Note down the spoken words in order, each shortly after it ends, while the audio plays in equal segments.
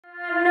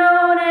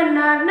and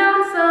I've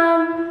known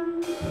some.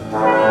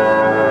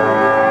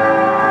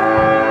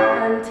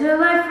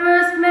 Until I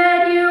first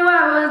met you,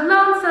 I was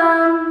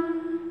lonesome.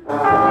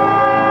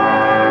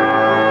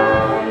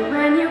 And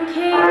when you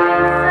came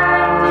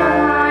inside, dear,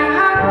 my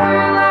heart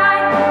grew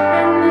light,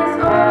 and this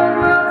old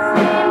world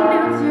seemed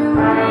new to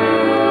me.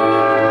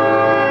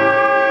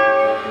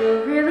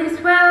 You're really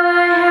swell,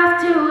 I have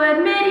to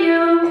admit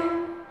you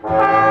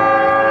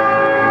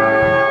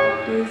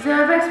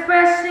deserve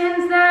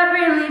expressions that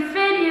really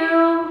fit you.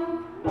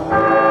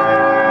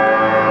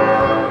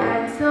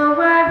 And so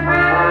I've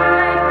racked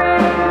my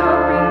brain,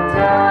 hoping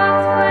to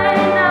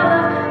explain all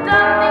of the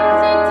things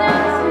you do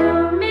to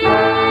me.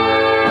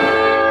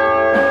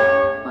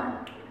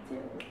 1,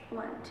 2,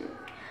 1, 2.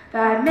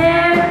 The